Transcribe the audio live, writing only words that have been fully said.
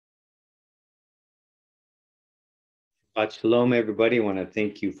Shalom, everybody. I want to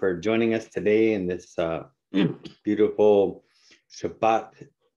thank you for joining us today in this beautiful Shabbat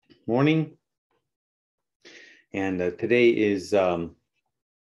morning. And today is the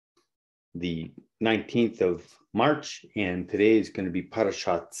 19th of March, and today is going to be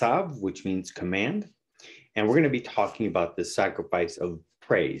Parasha Tzav, which means command. And we're going to be talking about the sacrifice of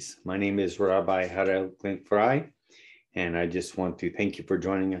praise. My name is Rabbi Harel Frye, and I just want to thank you for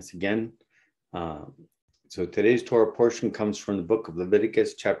joining us again. So today's Torah portion comes from the book of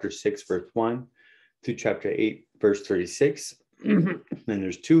Leviticus, chapter 6, verse 1 to chapter 8, verse 36. And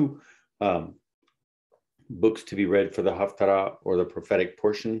there's two books to be read for the Haftarah, or the prophetic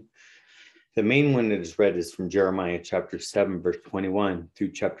portion. The main one that is read is from Jeremiah chapter 7, verse 21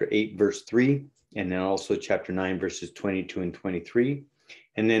 through chapter 8, verse 3, and then also chapter 9, verses 22 and 23.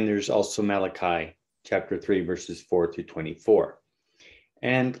 And then there's also Malachi chapter 3, verses 4 through 24.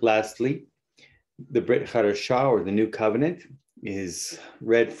 And lastly, the Brit Chadashah, or the New Covenant, is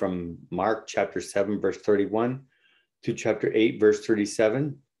read from Mark chapter 7, verse 31 to chapter 8, verse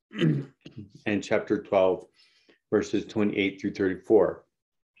 37, and chapter 12, verses 28 through 34.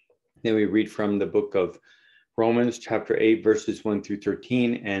 Then we read from the book of Romans chapter 8, verses 1 through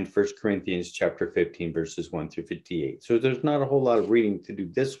 13, and 1 Corinthians chapter 15, verses 1 through 58. So there's not a whole lot of reading to do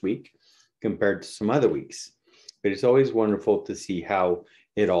this week compared to some other weeks, but it's always wonderful to see how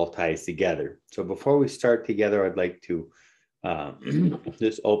it all ties together. So before we start together, I'd like to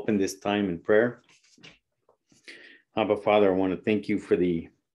just open this time in prayer. Abba, Father, I want to thank you for the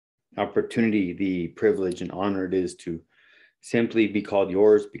opportunity, the privilege, and honor it is to simply be called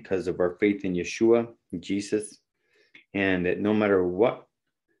yours because of our faith in Yeshua, Jesus, and that no matter what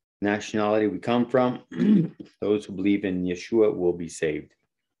nationality we come from, those who believe in Yeshua will be saved.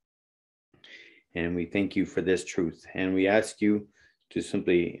 And we thank you for this truth. And we ask you to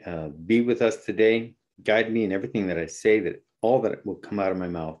simply be with us today, guide me in everything that I say, that all that will come out of my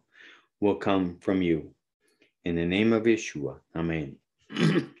mouth will come from you. In the name of Yeshua, amen.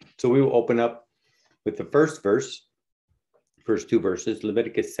 So we will open up with the first two verses,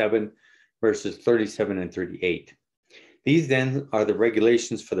 Leviticus 7, verses 37 and 38. These then are the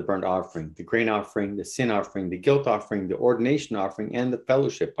regulations for the burnt offering, the grain offering, the sin offering, the guilt offering, the ordination offering, and the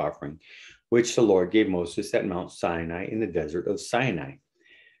fellowship offering, which the Lord gave Moses at Mount Sinai in the desert of Sinai.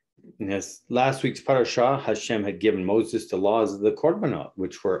 And as last week's Parasha, Hashem had given Moses the laws of the korbanot,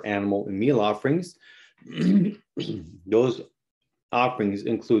 which were animal and meal offerings. Those offerings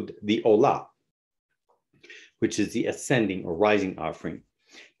include the olah, which is the ascending or rising offering,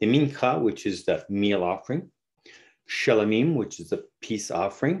 the mincha, which is the meal offering, shalamim, which is the peace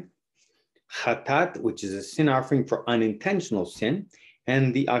offering, chatat, which is a sin offering for unintentional sin,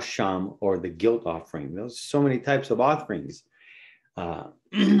 and the asham, or the guilt offering. There's so many types of offerings. As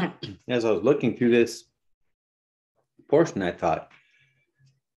I was looking through this portion, I thought,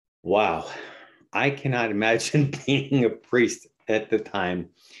 wow, I cannot imagine being a priest at the time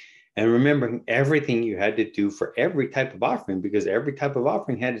and remembering everything you had to do for every type of offering, because every type of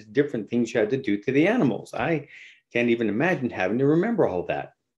offering had different things you had to do to the animals. I can't even imagine having to remember all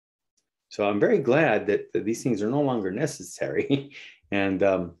that. So I'm very glad that these things are no longer necessary. And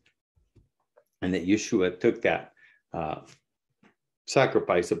that Yeshua took that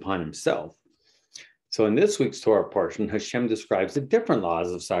sacrifice upon himself. So in this week's Torah portion, Hashem describes the different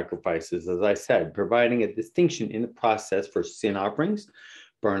laws of sacrifices, as I said, providing a distinction in the process for sin offerings,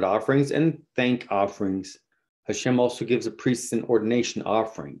 burnt offerings, and thank offerings. Hashem also gives a priest an ordination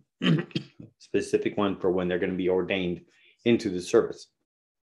offering, a specific one for when they're going to be ordained into the service.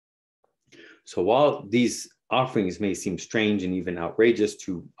 So while these offerings may seem strange and even outrageous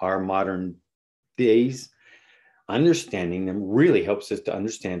to our modern days, understanding them really helps us to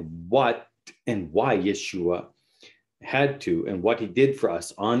understand what and why Yeshua had to, and what he did for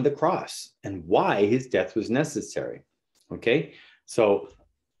us on the cross, and why his death was necessary. Okay, so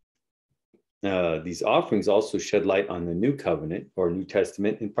these offerings also shed light on the New Covenant, or New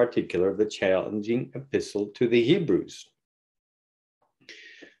Testament in particular, the challenging epistle to the Hebrews.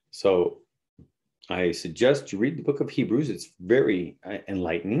 So I suggest you read the book of Hebrews. It's very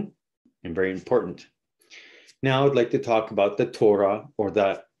enlightening and very important. Now I'd like to talk about the Torah, or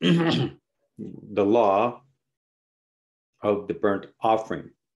the law of the burnt offering.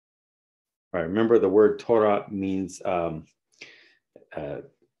 All right, remember the word Torah means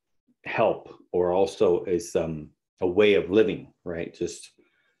help, or also is a way of living, right? Just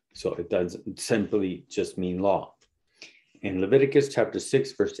so it doesn't simply just mean law. In Leviticus chapter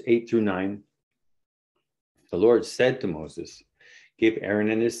 6, verse 8 through 9, the Lord said to Moses, "Give Aaron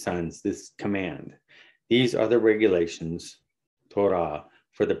and his sons this command. These are the regulations, Torah,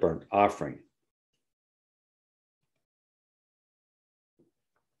 for the burnt offering.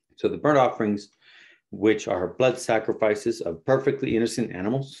 So the burnt offerings, which are blood sacrifices of perfectly innocent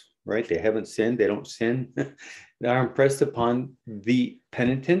animals, right? They haven't sinned, they don't sin. They are impressed upon the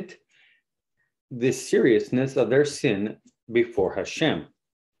penitent, the seriousness of their sin before Hashem.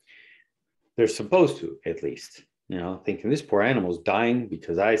 They're supposed to, at least, thinking this poor animal is dying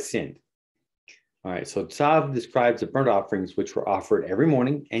because I sinned. All right, so Tzav describes the burnt offerings which were offered every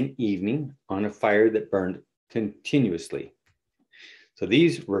morning and evening on a fire that burned continuously. So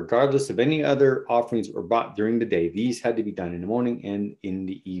these, regardless of any other offerings that were brought during the day, these had to be done in the morning and in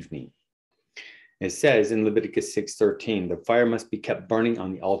the evening. It says in Leviticus 6:13, the fire must be kept burning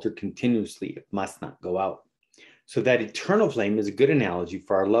on the altar continuously. It must not go out. So that eternal flame is a good analogy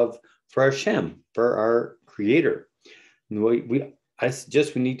for our love for Hashem, for our Creator. I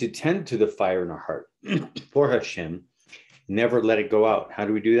suggest we need to tend to the fire in our heart for Hashem, never let it go out. How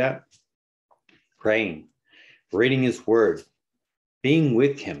do we do that? Praying, reading His Word, being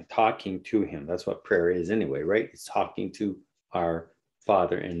with Him, talking to Him. That's what prayer is anyway, right? It's talking to our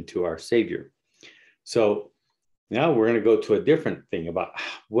Father and to our Savior. So now we're going to go to a different thing about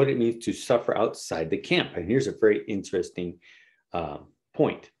what it means to suffer outside the camp. And here's a very interesting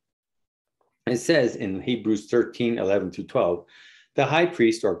point. It says in Hebrews 13:11-12, the high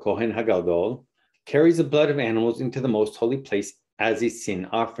priest, or Kohen Hagadol, carries the blood of animals into the most holy place as a sin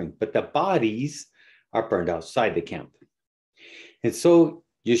offering, but the bodies are burned outside the camp. And so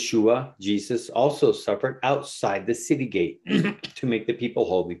Yeshua, Jesus, also suffered outside the city gate to make the people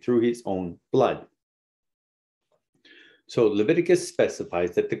holy through His own blood. So Leviticus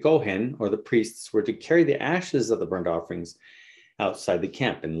specifies that the Kohen, or the priests, were to carry the ashes of the burnt offerings outside the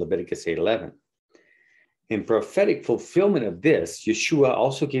camp in Leviticus 8:11. In prophetic fulfillment of this, Yeshua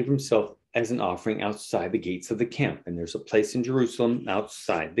also gave Himself as an offering outside the gates of the camp. And there's a place in Jerusalem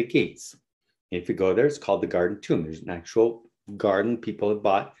outside the gates. If you go there, it's called the Garden Tomb. There's an actual garden people have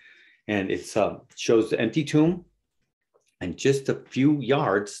bought, and it shows the empty tomb. And just a few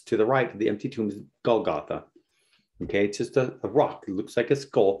yards to the right of the empty tomb is Golgotha. Okay, it's just a rock. It looks like a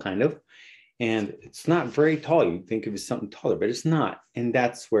skull, kind of. And it's not very tall. You'd think of it as something taller, but it's not. And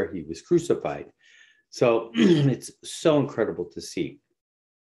that's where He was crucified. So it's so incredible to see.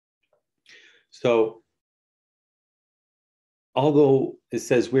 So although it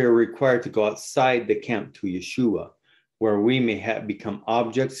says we are required to go outside the camp to Yeshua, where we may have become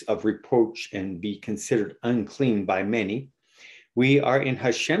objects of reproach and be considered unclean by many, we are in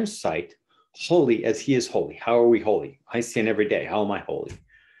Hashem's sight holy as He is holy. How are we holy? I sin every day. How am I holy?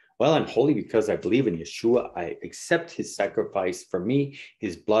 Well, I'm holy because I believe in Yeshua. I accept His sacrifice for me,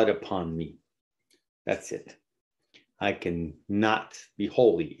 His blood upon me. That's it. I can not be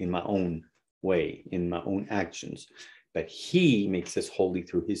holy in my own way, in my own actions, but He makes us holy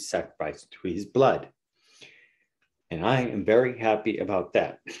through His sacrifice, through His blood. And I am very happy about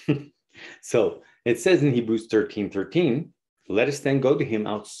that. So it says in Hebrews 13:13, let us then go to Him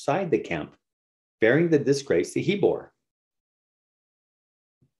outside the camp, bearing the disgrace that He bore.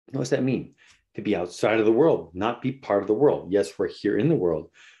 What does that mean? To be outside of the world, not be part of the world. Yes, we're here in the world,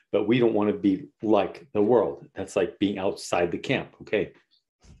 but we don't want to be like the world. That's like being outside the camp, okay?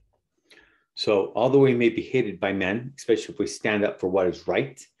 So although we may be hated by men, especially if we stand up for what is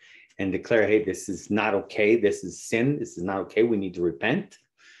right and declare, hey, this is not okay, this is sin, this is not okay, we need to repent.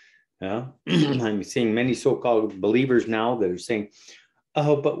 I'm seeing many so-called believers now that are saying,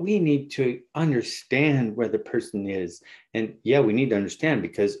 oh, but we need to understand where the person is. And yeah, we need to understand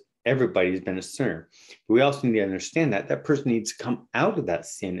because everybody's been a sinner. But we also need to understand that that person needs to come out of that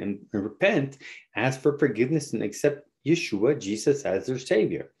sin and repent, ask for forgiveness, and accept Yeshua, Jesus, as their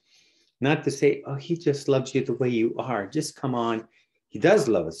Savior. Not to say, oh, He just loves you the way you are. Just come on. He does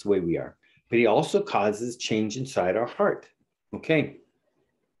love us the way we are. But He also causes change inside our heart. Okay.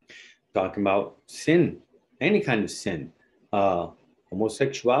 Talking about sin, any kind of sin,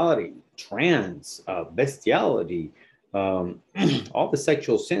 homosexuality, trans, bestiality, all the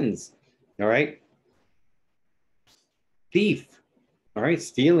sexual sins, all right? Thief, all right?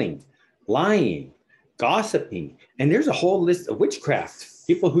 Stealing, lying, gossiping. And there's a whole list of witchcraft.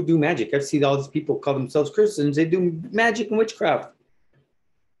 People who do magic. I've seen all these people call themselves Christians. They do magic and witchcraft.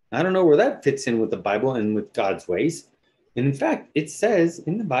 I don't know where that fits in with the Bible and with God's ways. And in fact, it says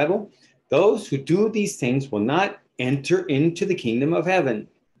in the Bible, those who do these things will not enter into the kingdom of heaven.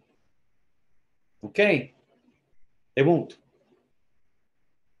 Okay. They won't.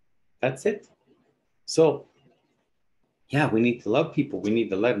 That's it. So, yeah, we need to love people. We need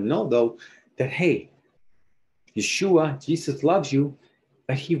to let them know, though, that, hey, Yeshua, Jesus loves you,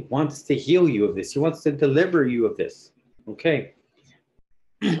 but He wants to heal you of this. He wants to deliver you of this. Okay.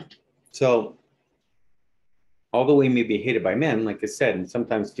 So, Although we may be hated by men, like I said, and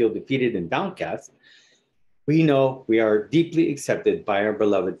sometimes feel defeated and downcast, we know we are deeply accepted by our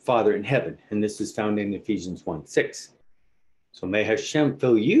beloved Father in heaven. And this is found in Ephesians 1:6. So may Hashem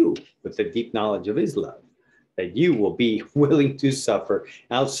fill you with the deep knowledge of his love, that you will be willing to suffer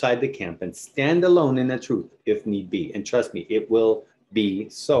outside the camp and stand alone in the truth if need be. And trust me, it will be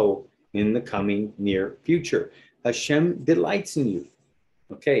so in the coming near future. Hashem delights in you.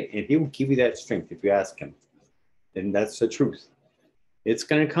 Okay, and he will give you that strength if you ask him. And that's the truth. It's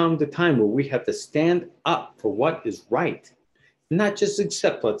going to come the time where we have to stand up for what is right, not just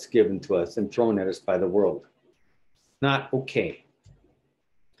accept what's given to us and thrown at us by the world. Not okay.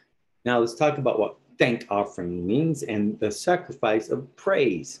 Now let's talk about what thank offering means and the sacrifice of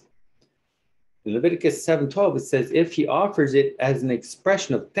praise. In Leviticus 7:12, it says, if he offers it as an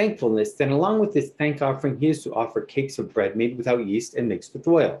expression of thankfulness, then along with this thank offering, he is to offer cakes of bread made without yeast and mixed with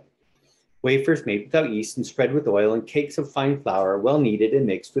oil, wafers made without yeast and spread with oil, and cakes of fine flour, well kneaded and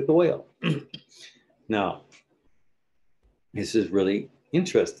mixed with oil. Now, this is really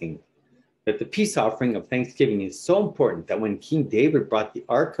interesting, that the peace offering of thanksgiving is so important that when King David brought the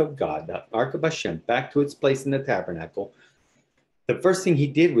Ark of God, the Ark of Hashem, back to its place in the tabernacle, the first thing he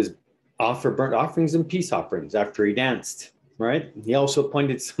did was offer burnt offerings and peace offerings after he danced, right? He also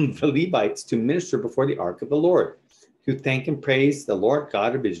appointed some of the Levites to minister before the Ark of the Lord, to thank and praise the Lord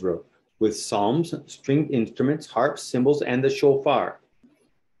God of Israel with psalms, stringed instruments, harps, cymbals, and the shofar,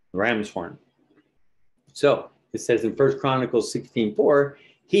 the ram's horn. So it says in 1 Chronicles 16:4,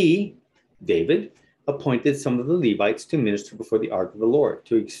 he, David, appointed some of the Levites to minister before the Ark of the Lord,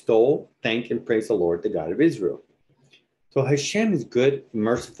 to extol, thank, and praise the Lord, the God of Israel. So Hashem is good,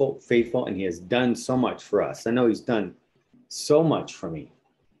 merciful, faithful, and he has done so much for us. I know he's done so much for me.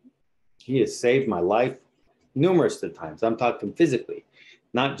 He has saved my life numerous of times. I'm talking physically,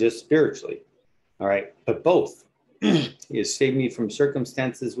 not just spiritually. All right, but both. He has saved me from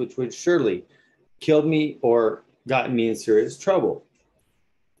circumstances which would surely killed me or gotten me in serious trouble.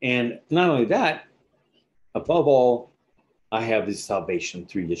 And not only that, above all, I have his salvation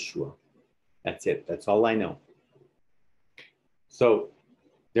through Yeshua. That's it. That's all I know. So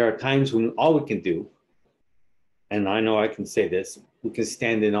there are times when all we can do, and I know I can say this, we can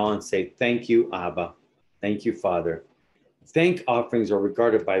stand in awe and say, thank you, Abba. Thank you, Father. Thank offerings are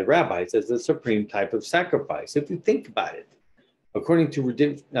regarded by rabbis as the supreme type of sacrifice. If you think about it, according to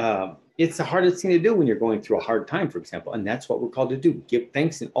it's the hardest thing to do when you're going through a hard time, for example, and that's what we're called to do. Give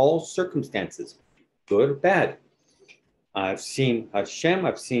thanks in all circumstances, good or bad. I've seen Hashem,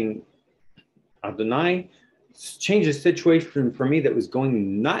 I've seen Adonai change a situation for me that was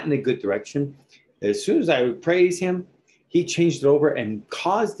going not in a good direction. As soon as I would praise him, he changed it over and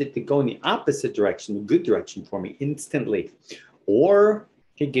caused it to go in the opposite direction, the good direction for me instantly. Or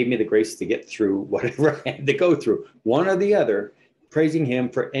he gave me the grace to get through whatever I had to go through. One or the other, praising him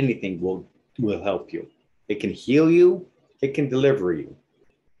for anything will help you. It can heal you. It can deliver you.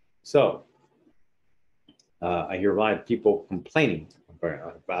 So I hear a lot of people complaining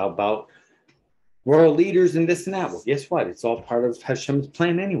about world leaders and this and that. Well, guess what? It's all part of Hashem's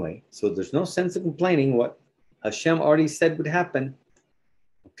plan anyway. So there's no sense of complaining. What Hashem already said would happen.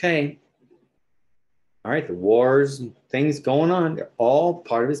 Okay. All right. The wars and things going on, they're all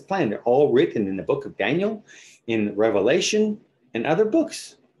part of his plan. They're all written in the book of Daniel, in Revelation, and other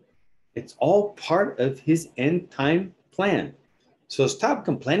books. It's all part of his end time plan. So stop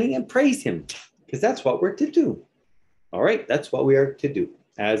complaining and praise him, because that's what we're to do. All right. That's what we are to do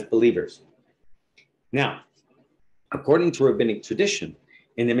as believers. Now, according to rabbinic tradition,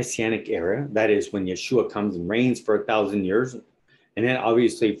 in the Messianic era, that is when Yeshua comes and reigns for 1,000 years, and then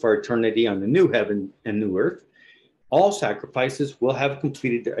obviously for eternity on the new heaven and new earth, all sacrifices will have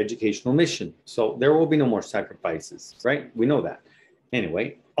completed their educational mission. So there will be no more sacrifices, right? We know that.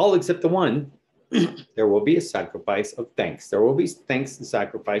 Anyway, all except the one, there will be a sacrifice of thanks. There will be thanks and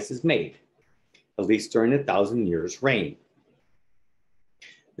sacrifices made, at least during 1,000 years reign.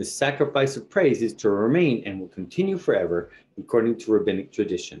 The sacrifice of praise is to remain and will continue forever, according to rabbinic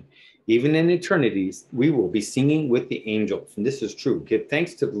tradition. Even in eternities, we will be singing with the angels. And this is true. Give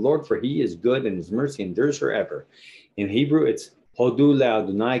thanks to the Lord, for he is good and his mercy endures forever. In Hebrew, it's Hodu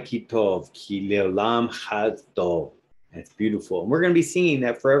le'Adonai ki tov, ki le'olam chad tov. That's beautiful. And we're going to be singing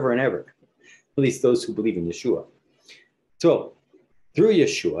that forever and ever, at least those who believe in Yeshua. So, through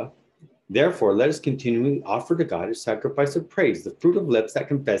Yeshua, therefore, let us continually offer to God a sacrifice of praise, the fruit of lips that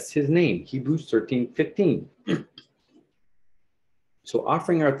confess his name. Hebrews 13:15. So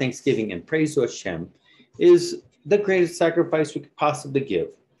offering our thanksgiving and praise to Hashem is the greatest sacrifice we could possibly give,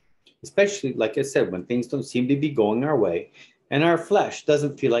 especially, like I said, when things don't seem to be going our way and our flesh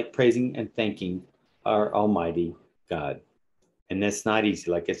doesn't feel like praising and thanking our Almighty God. And that's not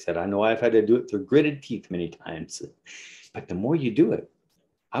easy. Like I said, I know I've had to do it through gritted teeth many times. But the more you do it,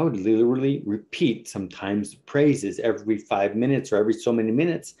 I would literally repeat sometimes praises every 5 minutes or every so many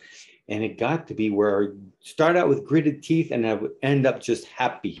minutes. And it got to be where I start out with gritted teeth and I would end up just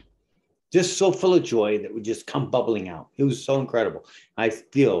happy, just so full of joy that would just come bubbling out. It was so incredible. I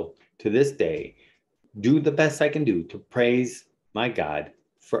still, to this day, do the best I can do to praise my God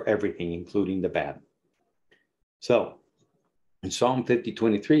for everything, including the bad. So in Psalm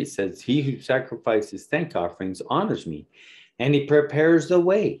 50:23, it says, he who sacrifices thank offerings honors me, and he prepares the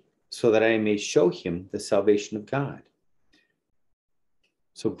way so that I may show him the salvation of God.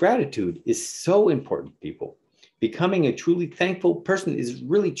 So gratitude is so important, people. Becoming a truly thankful person is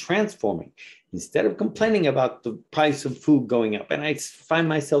really transforming. Instead of complaining about the price of food going up, and I find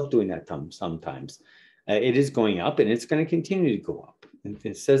myself doing that sometimes, it is going up and it's going to continue to go up. And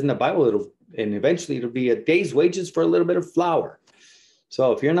it says in the Bible, eventually it'll be a day's wages for a little bit of flour.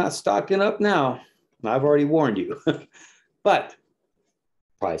 So if you're not stocking up now, I've already warned you. But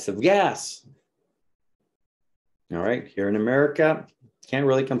price of gas. All right, here in America, can't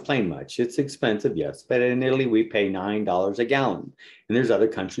really complain much. It's expensive, yes, but in Italy, we pay $9 a gallon. And there's other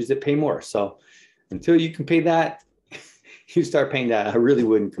countries that pay more. So until you can pay that, you start paying that, I really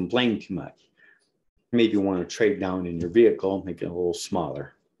wouldn't complain too much. Maybe you want to trade down in your vehicle, make it a little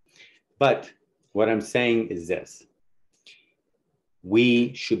smaller. But what I'm saying is this.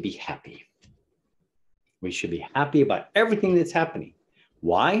 We should be happy. We should be happy about everything that's happening.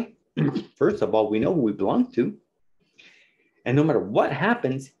 Why? First of all, we know who we belong to. And no matter what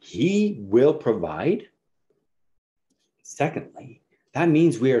happens, he will provide. Secondly, that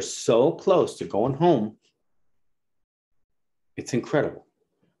means we are so close to going home. It's incredible.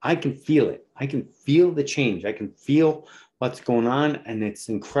 I can feel it. I can feel the change. I can feel what's going on, and it's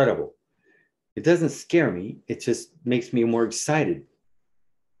incredible. It doesn't scare me. It just makes me more excited.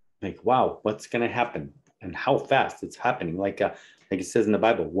 Like, wow, what's going to happen and how fast it's happening. Like it says in the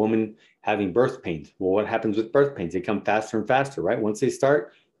Bible, woman having birth pains. Well, what happens with birth pains? They come faster and faster, right? Once they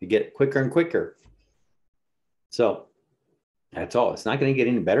start, they get quicker and quicker. So that's all. It's not going to get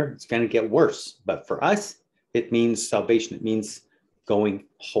any better. It's going to get worse. But for us, it means salvation. It means going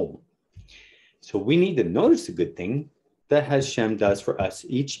home. So we need to notice the good thing that Hashem does for us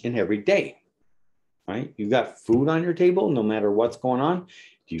each and every day, right? You got food on your table, no matter what's going on.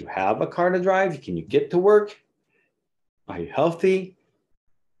 Do you have a car to drive? Can you get to work? Are you healthy?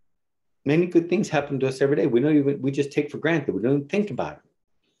 Many good things happen to us every day. We just take for granted. We don't think about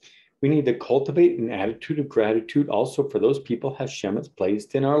it. We need to cultivate an attitude of gratitude also for those people Hashem has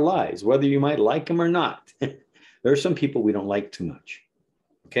placed in our lives, whether you might like them or not. There are some people we don't like too much.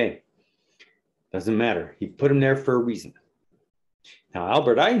 Okay, doesn't matter. He put them there for a reason. Now,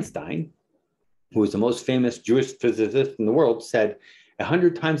 Albert Einstein, who was the most famous Jewish physicist in the world, said,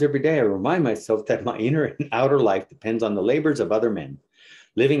 100 times every day I remind myself that my inner and outer life depends on the labors of other men,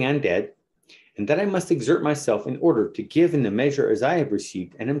 living and dead, and that I must exert myself in order to give in the measure as I have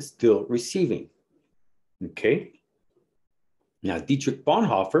received and am still receiving. Okay. Now, Dietrich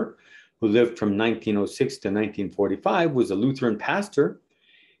Bonhoeffer, who lived from 1906 to 1945, was a Lutheran pastor,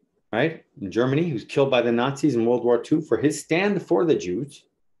 right, in Germany. He was killed by the Nazis in World War II for his stand for the Jews.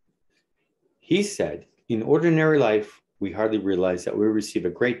 He said, in ordinary life, we hardly realize that we receive a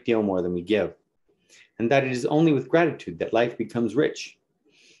great deal more than we give, and that it is only with gratitude that life becomes rich.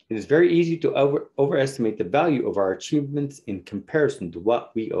 It is very easy to overestimate the value of our achievements in comparison to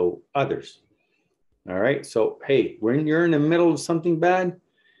what we owe others. All right, so hey, when you're in the middle of something bad,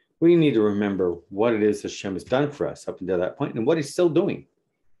 we need to remember what it is Hashem has done for us up until that point and what he's still doing.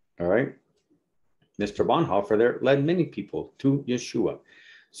 All right, Mr. Bonhoeffer there led many people to Yeshua.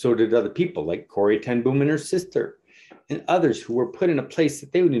 So did other people like Corrie ten Boom and her sister, and others who were put in a place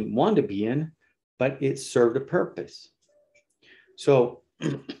that they didn't want to be in, but it served a purpose. So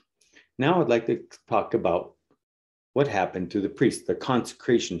now I'd like to talk about what happened to the priests, the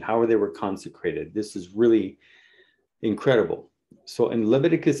consecration, how they were consecrated. This is really incredible. So in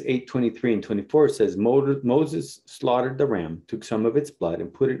Leviticus 8:23 and 24, it says, Moses slaughtered the ram, took some of its blood,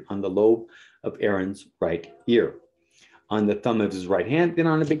 and put it on the lobe of Aaron's right ear, on the thumb of his right hand, and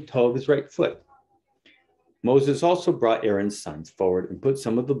on the big toe of his right foot. Moses also brought Aaron's sons forward and put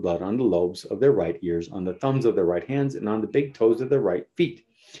some of the blood on the lobes of their right ears, on the thumbs of their right hands, and on the big toes of their right feet.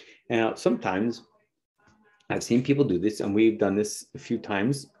 Now, sometimes I've seen people do this, and we've done this a few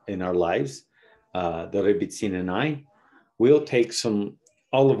times in our lives. The Rebbetzin and I, we'll take some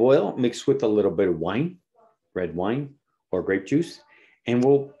olive oil mixed with a little bit of wine, red wine or grape juice, and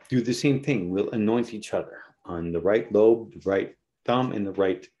we'll do the same thing. We'll anoint each other on the right lobe, the right thumb, and the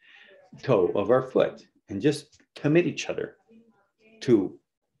right toe of our foot and just commit each other to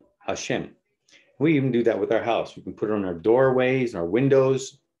Hashem. We even do that with our house. We can put it on our doorways, our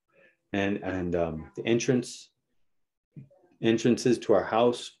windows, and the entrances to our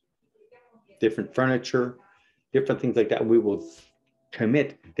house, different furniture, different things like that. We will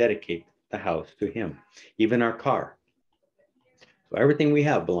commit, dedicate the house to Him, even our car. So everything we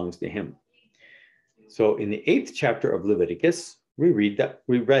have belongs to Him. So in the 8th chapter of Leviticus, we read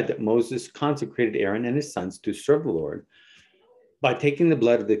that Moses consecrated Aaron and his sons to serve the Lord by taking the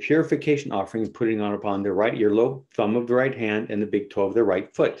blood of the purification offering and putting it upon their right earlobe, thumb of the right hand, and the big toe of their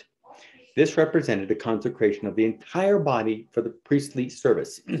right foot. This represented the consecration of the entire body for the priestly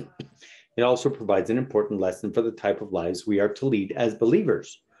service. It also provides an important lesson for the type of lives we are to lead as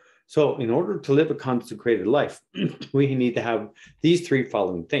believers. So in order to live a consecrated life, we need to have these 3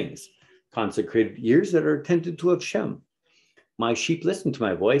 following things. Consecrated ears that are attentive to Hashem. My sheep listen to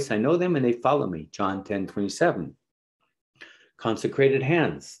my voice. I know them and they follow me. John 10:27. Consecrated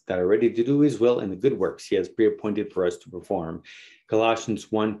hands that are ready to do His will and the good works He has pre-appointed for us to perform. Colossians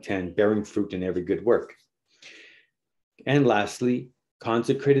 1:10, bearing fruit in every good work. And lastly,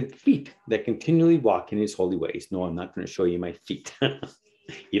 consecrated feet that continually walk in His holy ways. No, I'm not going to show you my feet.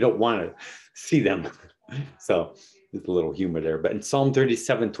 You don't want to see them. So there's a little humor there. But in Psalm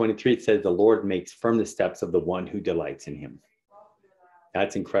 37:23, it says, the Lord makes firm the steps of the one who delights in Him.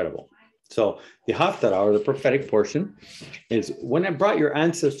 That's incredible. So the Haftarah, or the prophetic portion, is when I brought your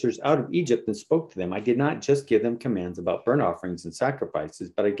ancestors out of Egypt and spoke to them, I did not just give them commands about burnt offerings and sacrifices,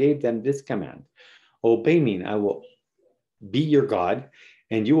 but I gave them this command. Obey me, and I will be your God,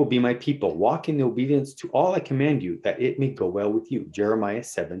 and you will be my people. Walk in obedience to all I command you, that it may go well with you. Jeremiah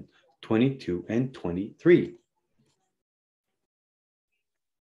 7:22 and 23.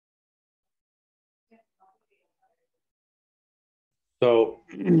 So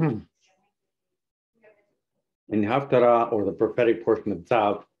in Haftarah, or the prophetic portion of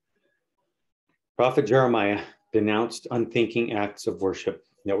Tzav, Prophet Jeremiah denounced unthinking acts of worship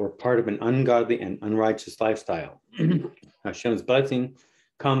that were part of an ungodly and unrighteous lifestyle. Hashem's blessing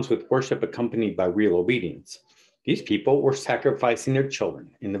comes with worship accompanied by real obedience. These people were sacrificing their children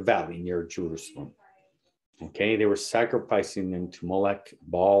in the valley near Jerusalem. Okay, they were sacrificing them to Molech,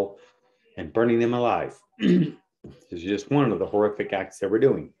 Baal, and burning them alive. This is just one of the horrific acts they were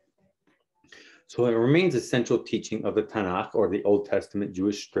doing. So it remains a central teaching of the Tanakh, or the Old Testament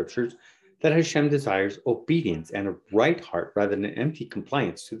Jewish scriptures, that Hashem desires obedience and a right heart rather than empty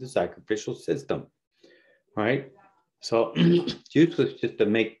compliance to the sacrificial system. All right? So useless just to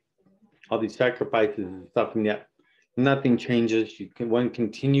make all these sacrifices and stuff, and yet nothing changes. One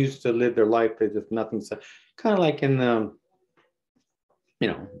continues to live their life as if nothing's kind of like in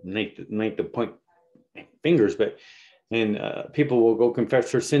make the point fingers, but people will go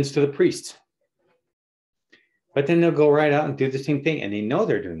confess their sins to the priest. But then they'll go right out and do the same thing, and they know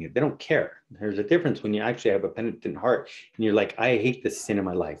they're doing it. They don't care. There's a difference when you actually have a penitent heart, and you're like, I hate this sin in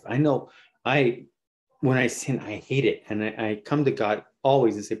my life. I know when I sin, I hate it. And I come to God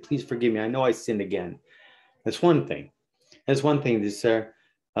always and say, please forgive me. I know I sinned again. That's one thing. That's one thing to say,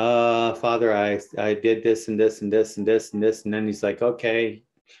 Father, I did this and this and this and this and this. And then He's like, okay,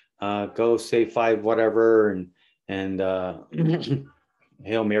 go say 5 whatever and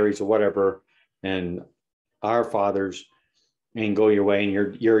Hail Marys or whatever, and Our Fathers, and go your way,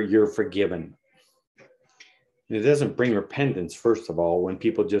 and you're forgiven. It doesn't bring repentance, first of all, when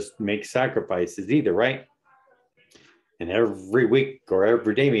people just make sacrifices either, right? And every week or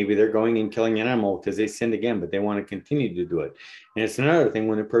every day, maybe they're going and killing an animal because they sinned again, but they want to continue to do it. And it's another thing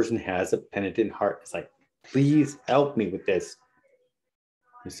when a person has a penitent heart. It's like, please help me with this.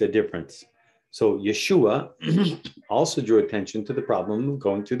 It's a difference. So Yeshua also drew attention to the problem of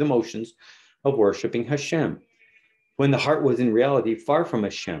going through the motions of worshiping Hashem, when the heart was in reality far from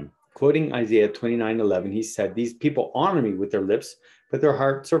Hashem. Quoting Isaiah 29:11, He said, these people honor me with their lips, but their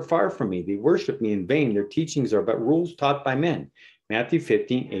hearts are far from me. They worship me in vain. Their teachings are but rules taught by men. Matthew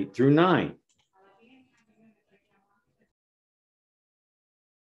 15:8-9.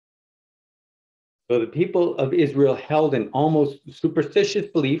 So the people of Israel held an almost superstitious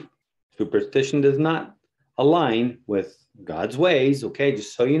belief. Superstition does not align with God's ways, okay,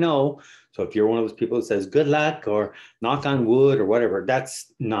 just so you know. So if you're one of those people that says good luck or knock on wood or whatever,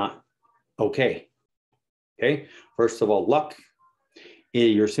 that's not okay. Okay, first of all, luck,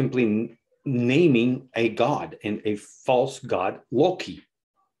 you're simply naming a god, and a false god, Loki,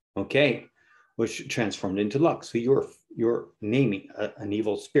 okay, which transformed into luck. So you're naming an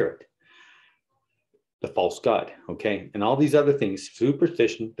evil spirit, the false god, okay, and all these other things.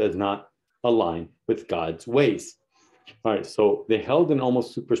 Superstition does not align with God's ways. All right, so they held an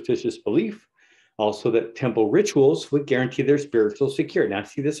almost superstitious belief also that temple rituals would guarantee their spiritual security. Now, I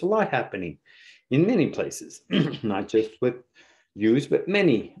see this a lot happening in many places, not just with Jews, but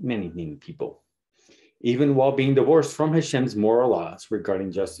many people, even while being divorced from Hashem's moral laws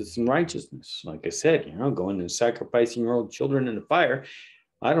regarding justice and righteousness. Like I said, going and sacrificing your own children in the fire.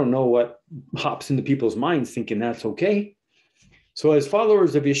 I don't know what hops into people's minds thinking that's okay. So as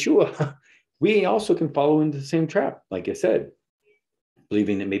followers of Yeshua, we also can follow into the same trap, like I said,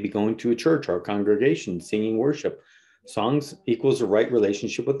 believing that maybe going to a church or a congregation, singing worship songs equals a right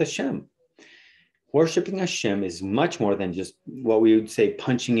relationship with Hashem. Worshipping Hashem is much more than just what we would say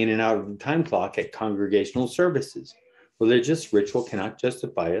punching in and out of the time clock at congregational services. Religious ritual cannot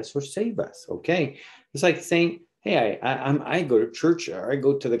justify us or save us, okay? It's like saying, hey, I go to church or I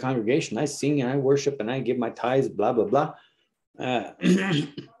go to the congregation, I sing and I worship and I give my tithes, blah, blah, blah.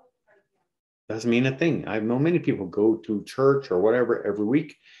 Doesn't mean a thing. I know many people go to church or whatever every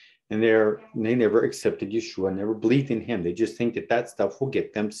week, and they never accepted Yeshua, never believed in him. They just think that stuff will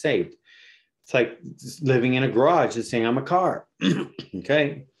get them saved. It's like living in a garage and saying, I'm a car.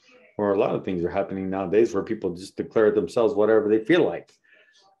 Okay? Or a lot of things are happening nowadays where people just declare themselves whatever they feel like.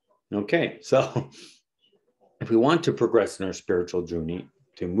 Okay, so if we want to progress in our spiritual journey,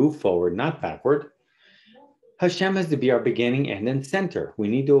 to move forward, not backward, Hashem has to be our beginning and then center. We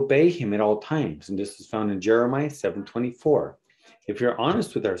need to obey him at all times. And this is found in Jeremiah 7:24. If we're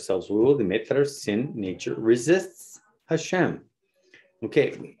honest with ourselves, we will admit that our sin nature resists Hashem.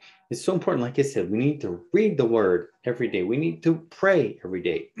 Okay, it's so important. Like I said, we need to read the word every day. We need to pray every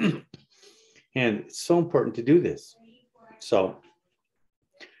day. And it's so important to do this. So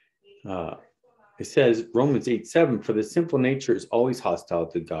it says, Romans 8:7, for the sinful nature is always hostile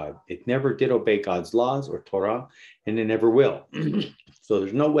to God. It never did obey God's laws or Torah, and it never will. So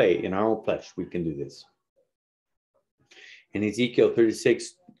there's no way in our own flesh we can do this. In Ezekiel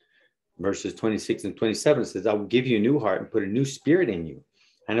 36, verses 26 and 27, it says, I will give you a new heart and put a new spirit in you.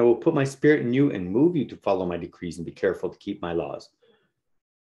 And I will put my spirit in you and move you to follow my decrees and be careful to keep my laws.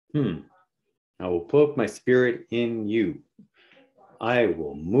 I will put my spirit in you. I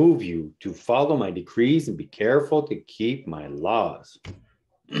will move you to follow my decrees and be careful to keep my laws.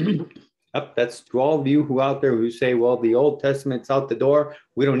 That's to all of you who out there who say, well, the Old Testament's out the door.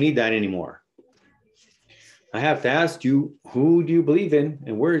 We don't need that anymore. I have to ask you, who do you believe in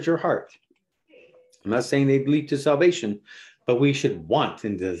and where is your heart? I'm not saying they lead to salvation, but we should want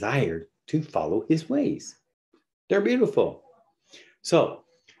and desire to follow his ways. They're beautiful. So,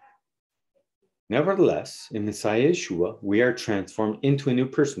 nevertheless, in Messiah Yeshua, we are transformed into a new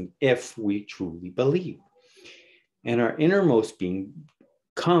person if we truly believe. And our innermost being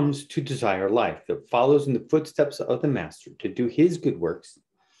comes to desire life that follows in the footsteps of the Master to do his good works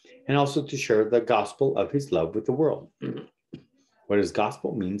and also to share the gospel of his love with the world. What is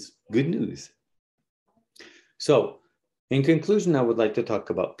gospel? Means good news. So, in conclusion, I would like to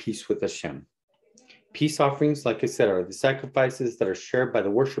talk about peace with Hashem. Peace offerings, like I said, are the sacrifices that are shared by the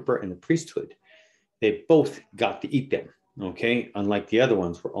worshiper and the priesthood. They both got to eat them, okay? Unlike the other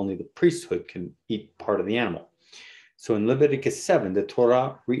ones where only the priesthood can eat part of the animal. So in Leviticus 7, the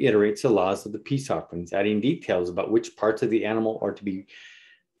Torah reiterates the laws of the peace offerings, adding details about which parts of the animal are to be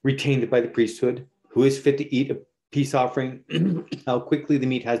retained by the priesthood, who is fit to eat a peace offering, how quickly the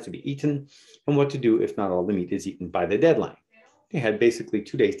meat has to be eaten, and what to do if not all the meat is eaten by the deadline. They had basically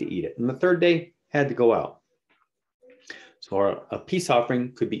 2 days to eat it, and the third day had to go out. So a peace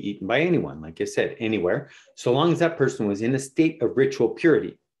offering could be eaten by anyone, like I said, anywhere, so long as that person was in a state of ritual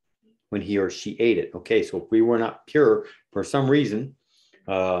purity when he or she ate it. Okay, so if we were not pure for some reason,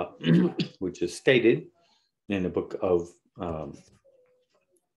 which is stated in the book of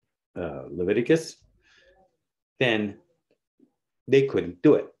Leviticus, then they couldn't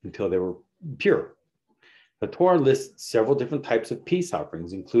do it until they were pure. The Torah lists several different types of peace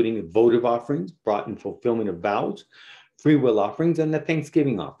offerings, including votive offerings brought in fulfillment of vows, free will offerings, and the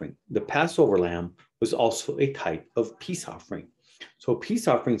Thanksgiving offering. The Passover lamb was also a type of peace offering. So peace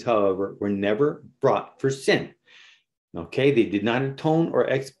offerings, however, were never brought for sin. Okay, they did not atone or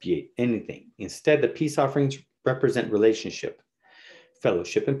expiate anything. Instead, the peace offerings represent relationship,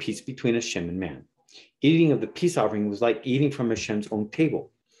 fellowship, and peace between Hashem and man. Eating of the peace offering was like eating from Hashem's own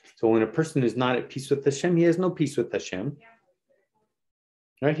table. So when a person is not at peace with Hashem, he has no peace with Hashem.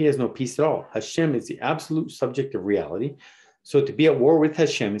 Right? He has no peace at all. Hashem is the absolute subject of reality. So to be at war with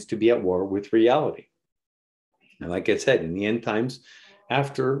Hashem is to be at war with reality. And like I said, in the end times,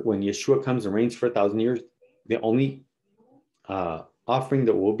 after when Yeshua comes and reigns for 1,000 years, the only offering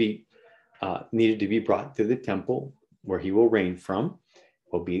that will be needed to be brought to the temple where he will reign from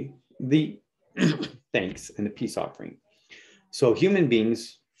will be the thanks and a peace offering. So human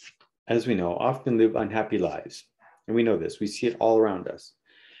beings, as we know, often live unhappy lives. And we know this. We see it all around us.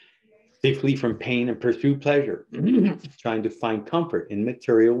 They flee from pain and pursue pleasure, trying to find comfort in the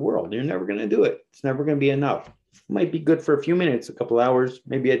material world. You're never going to do it. It's never going to be enough. It might be good for a few minutes, a couple hours,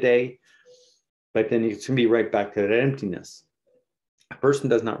 maybe a day, but then it's going to be right back to that emptiness. A person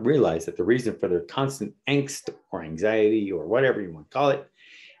does not realize that the reason for their constant angst or anxiety or whatever you want to call it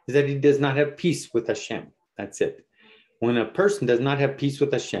is that he does not have peace with Hashem. That's it. When a person does not have peace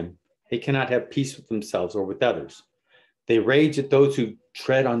with Hashem, they cannot have peace with themselves or with others. They rage at those who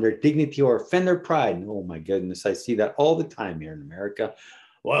tread on their dignity or offend their pride. And oh my goodness, I see that all the time here in America.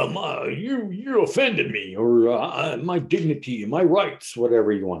 Well, you offended me, or my dignity, my rights,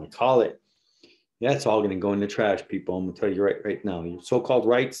 whatever you want to call it. That's all going to go in the trash, people. I'm going to tell you right now. Your so-called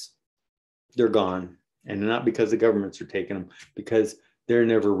rights, they're gone. And not because the governments are taking them, because they're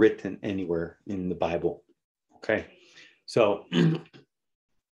never written anywhere in the Bible. Okay? So,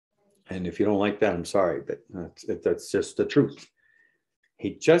 and if you don't like that, I'm sorry, but that's just the truth.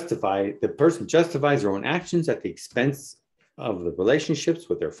 The person justifies their own actions at the expense of the relationships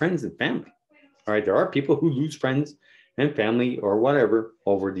with their friends and family. All right, there are people who lose friends and family or whatever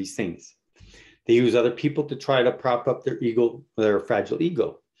over these things. They use other people to try to prop up their ego, their fragile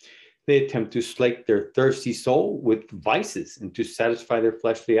ego. They attempt to slake their thirsty soul with vices and to satisfy their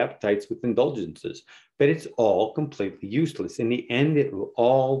fleshly appetites with indulgences. But it's all completely useless. In the end, it will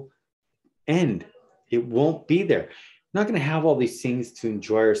all end. It won't be there. We're not going to have all these things to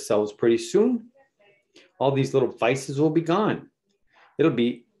enjoy ourselves pretty soon. All these little vices will be gone. It'll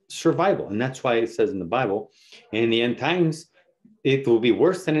be survival. And that's why it says in the Bible, in the end times, it will be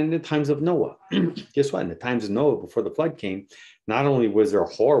worse than in the times of Noah. Guess what? In the times of Noah, before the flood came, not only was there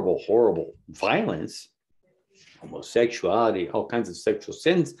horrible, horrible violence, homosexuality, all kinds of sexual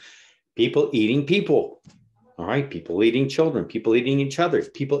sins, people eating people. All right, people eating children, people eating each other,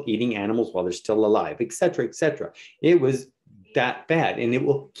 people eating animals while they're still alive, etc., etc. It was that bad, and it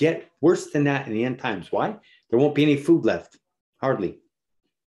will get worse than that in the end times. Why? There won't be any food left, hardly.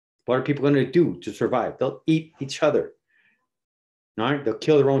 What are people going to do to survive? They'll eat each other. All right, they'll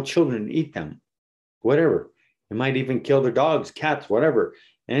kill their own children and eat them, whatever. They might even kill their dogs, cats, whatever,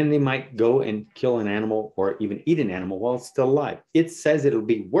 and they might go and kill an animal or even eat an animal while it's still alive. It says it'll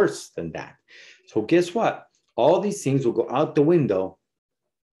be worse than that. So guess what? All these things will go out the window.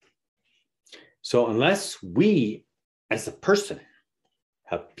 So unless we, as a person,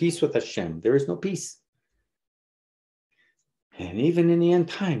 have peace with Hashem, there is no peace. And even in the end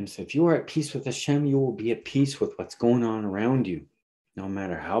times, if you are at peace with Hashem, you will be at peace with what's going on around you, no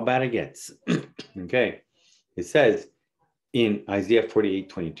matter how bad it gets. Okay. It says in Isaiah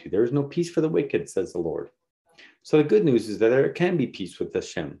 48:22, there is no peace for the wicked, says the Lord. So the good news is that there can be peace with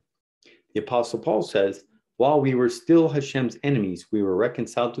Hashem. The Apostle Paul says, while we were still Hashem's enemies, we were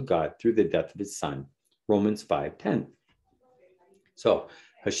reconciled to God through the death of his son. Romans 5:10. So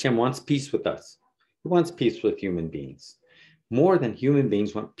Hashem wants peace with us. He wants peace with human beings. More than human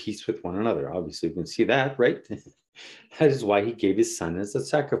beings want peace with one another. Obviously, you can see that, right? That is why he gave his son as a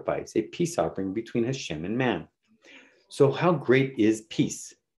sacrifice, a peace offering between Hashem and man. So how great is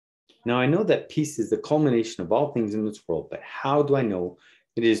peace? Now, I know that peace is the culmination of all things in this world, but how do I know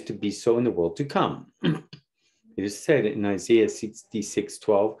it is to be so in the world to come? It is said in Isaiah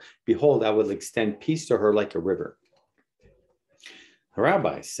 66:12, behold, I will extend peace to her like a river. The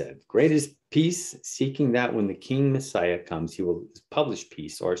Rabbi said, great is peace, seeking that when the King Messiah comes, he will publish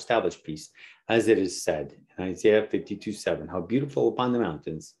peace or establish peace, as it is said in Isaiah 52:7, how beautiful upon the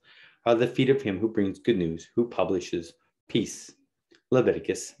mountains are the feet of him who brings good news, who publishes peace.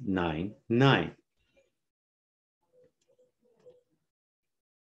 Leviticus 9:9.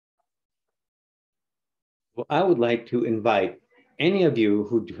 Well, I would like to invite any of you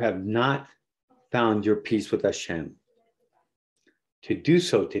who have not found your peace with Hashem to do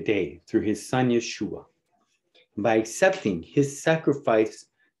so today through his son Yeshua, by accepting his sacrifice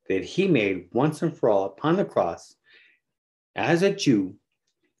that he made once and for all upon the cross as a Jew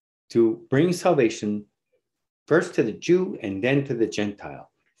to bring salvation first to the Jew and then to the Gentile.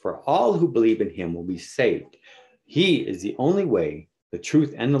 For all who believe in him will be saved. He is the only way, the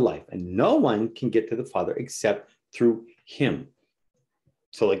truth, and the life, and no one can get to the Father except through him.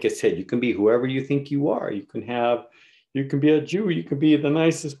 So like I said, you can be whoever you think you are. You can be a Jew. You can be the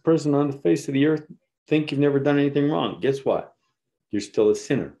nicest person on the face of the earth. Think you've never done anything wrong. Guess what? You're still a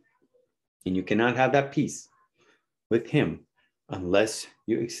sinner. And you cannot have that peace with him unless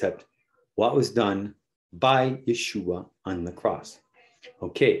you accept what was done by Yeshua on the cross.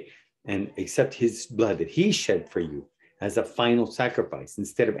 Okay. And accept his blood that he shed for you as a final sacrifice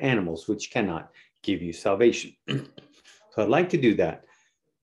instead of animals, which cannot give you salvation. So I'd like to do that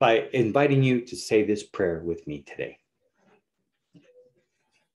by inviting you to say this prayer with me today.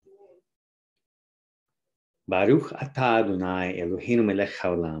 Baruch atah Adonai Eloheinu melech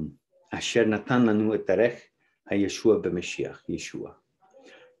haolam, asher natan lanu et derech haYeshua b'Moshiach Yeshua.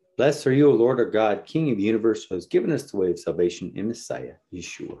 Blessed are you, O Lord our God, King of the universe, who has given us the way of salvation in Messiah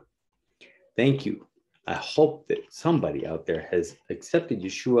Yeshua. Thank you. I hope that somebody out there has accepted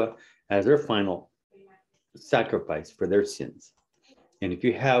Yeshua as their final sacrifice for their sins. And if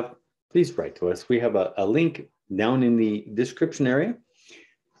you have, please write to us. We have a link down in the description area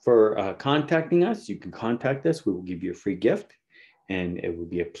for contacting us. You can contact us. We will give you a free gift, and it would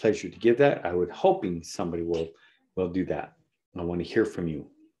be a pleasure to give that. I would hoping somebody will do that. I want to hear from you.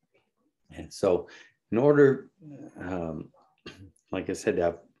 And so in order, like I said, to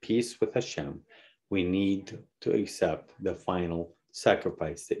have peace with Hashem, we need to accept the final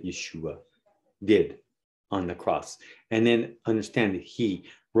sacrifice that Yeshua did on the cross. And then understand that he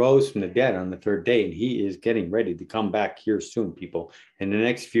rose from the dead on the third day, and he is getting ready to come back here soon, people. In the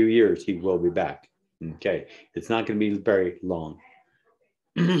next few years, he will be back. Okay. It's not going to be very long.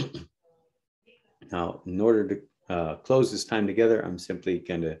 Now, in order to close this time together, I'm simply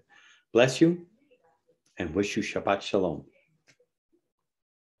going to bless you and wish you Shabbat Shalom.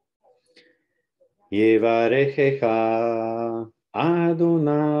 Yevarechecha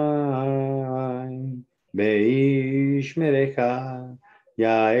Adonai beishmerecha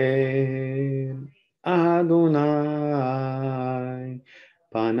Yael Adonai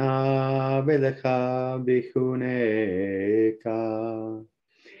panav elecha bichuneka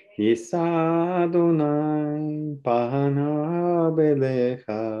Yisa Adonai panav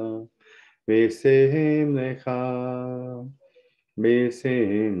elecha Beshem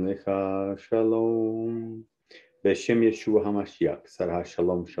lecha shalom. Beshem Yeshua HaMashiach, Sarah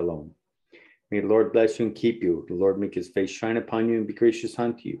shalom shalom. May the Lord bless you and keep you. The Lord make his face shine upon you and be gracious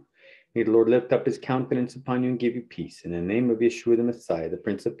unto you. May the Lord lift up his countenance upon you and give you peace. In the name of Yeshua the Messiah, the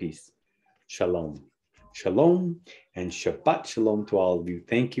Prince of Peace. Shalom. Shalom and Shabbat Shalom to all of you.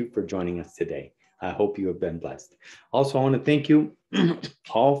 Thank you for joining us today. I hope you have been blessed. Also, I want to thank you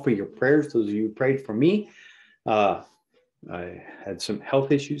all for your prayers. Those of you who prayed for me. I had some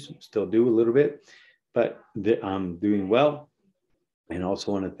health issues, still do a little bit, but I'm doing well. And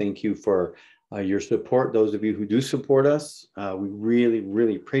also want to thank you for your support. Those of you who do support us, we really,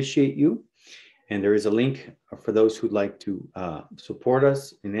 really appreciate you. And there is a link for those who'd like to support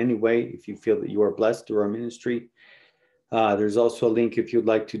us in any way. If you feel that you are blessed through our ministry, there's also a link if you'd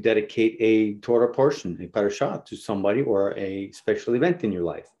like to dedicate a Torah portion, a Parasha, to somebody or a special event in your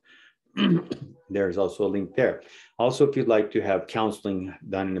life. There's also a link there. Also, if you'd like to have counseling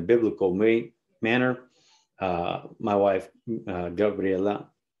done in a biblical manner, my wife, Gavriela,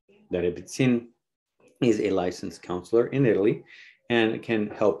 the Rebbetzin, is a licensed counselor in Italy and can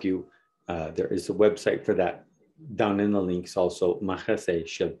help you. There is a website for that down in the links, also, Machase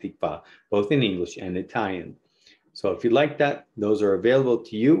Shel Tikva, both in English and Italian. So if you like that, those are available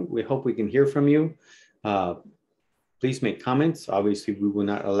to you. We hope we can hear from you. Please make comments. Obviously, we will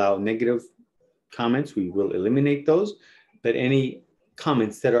not allow negative comments. We will eliminate those. But any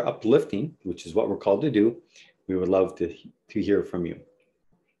comments that are uplifting, which is what we're called to do, we would love to hear from you.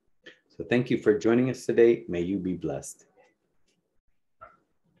 So thank you for joining us today. May you be blessed.